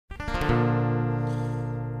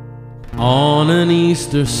On an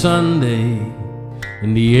Easter Sunday,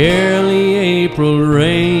 in the early April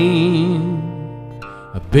rain,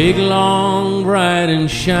 a big, long, bright and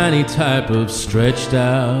shiny type of stretched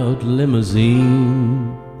out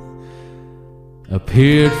limousine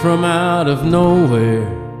appeared from out of nowhere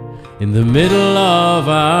in the middle of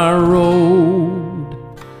our road,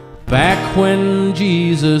 back when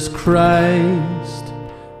Jesus Christ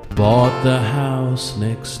bought the house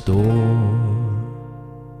next door.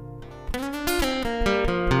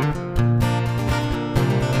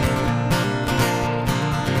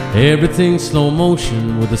 Everything slow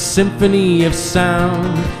motion with a symphony of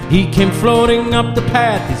sound. He came floating up the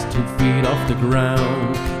path, he's 2 feet off the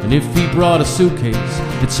ground. And if he brought a suitcase,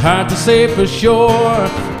 it's hard to say for sure.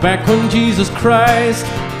 Back when Jesus Christ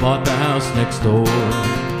bought the house next door.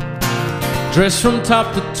 Dressed from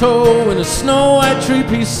top to toe in a snow-white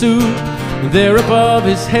three-piece suit, and there above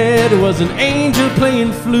his head was an angel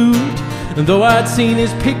playing flute. And though I'd seen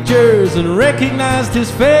his pictures and recognized his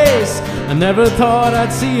face, I never thought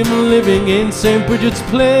I'd see him living in St. Bridget's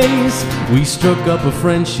Place. We struck up a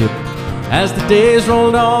friendship as the days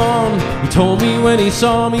rolled on. He told me when he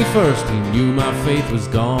saw me first, he knew my faith was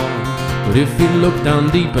gone. But if he looked down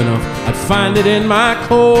deep enough, I'd find it in my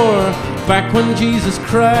core. Back when Jesus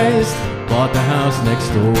Christ bought the house next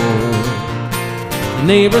door. The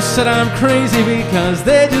neighbors said I'm crazy because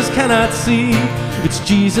they just cannot see it's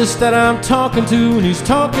Jesus that I'm talking to, and he's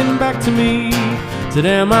talking back to me. To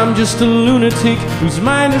them I'm just a lunatic whose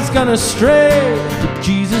mind has gone astray, but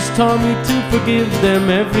Jesus taught me to forgive them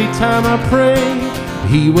every time I pray.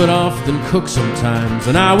 He would often cook sometimes,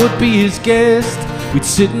 and I would be his guest. We'd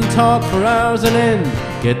sit and talk for hours on end,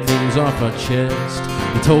 get things off our chest.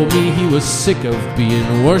 He told me he was sick of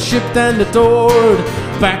being worshipped and adored,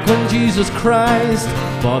 back when Jesus Christ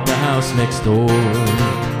bought the house next door.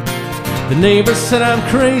 The neighbors said I'm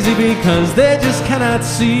crazy because they just cannot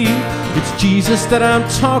see it's Jesus that I'm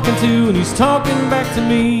talking to, and he's talking back to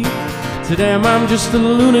me. To them I'm just a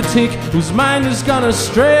lunatic whose mind has gone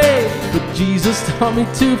astray, but Jesus taught me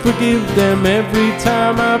to forgive them every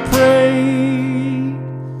time I pray.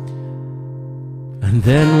 And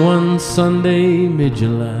then one Sunday,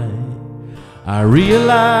 mid-July, I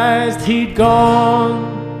realized he'd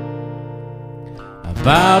gone. I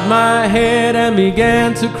bowed my head and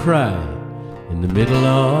began to cry in the middle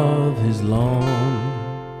of his lawn.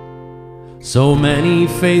 So many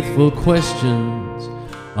faithful questions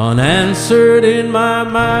unanswered in my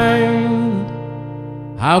mind.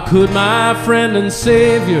 How could my friend and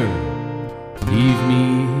Savior leave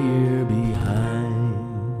me here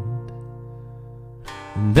behind?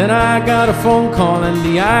 And then I got a phone call and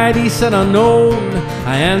the ID said unknown.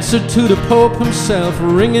 I answered to the Pope himself,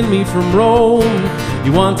 ringing me from Rome. He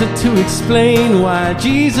wanted to explain why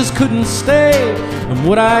Jesus couldn't stay, and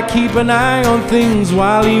would I keep an eye on things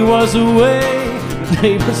while he was away. The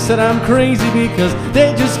neighbors said I'm crazy because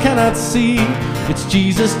they just cannot see it's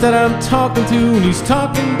Jesus that I'm talking to, and he's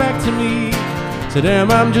talking back to me. To them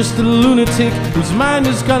I'm just a lunatic whose mind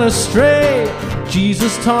has gone astray.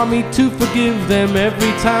 Jesus taught me to forgive them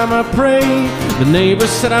every time I pray. The neighbors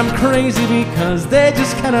said I'm crazy because they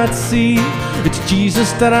just cannot see it's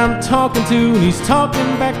Jesus that I'm talking to, and he's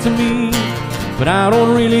talking back to me. But I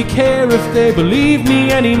don't really care if they believe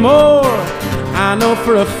me anymore. I know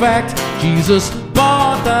for a fact Jesus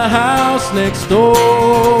bought the house next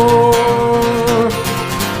door.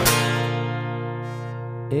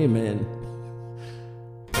 Amen.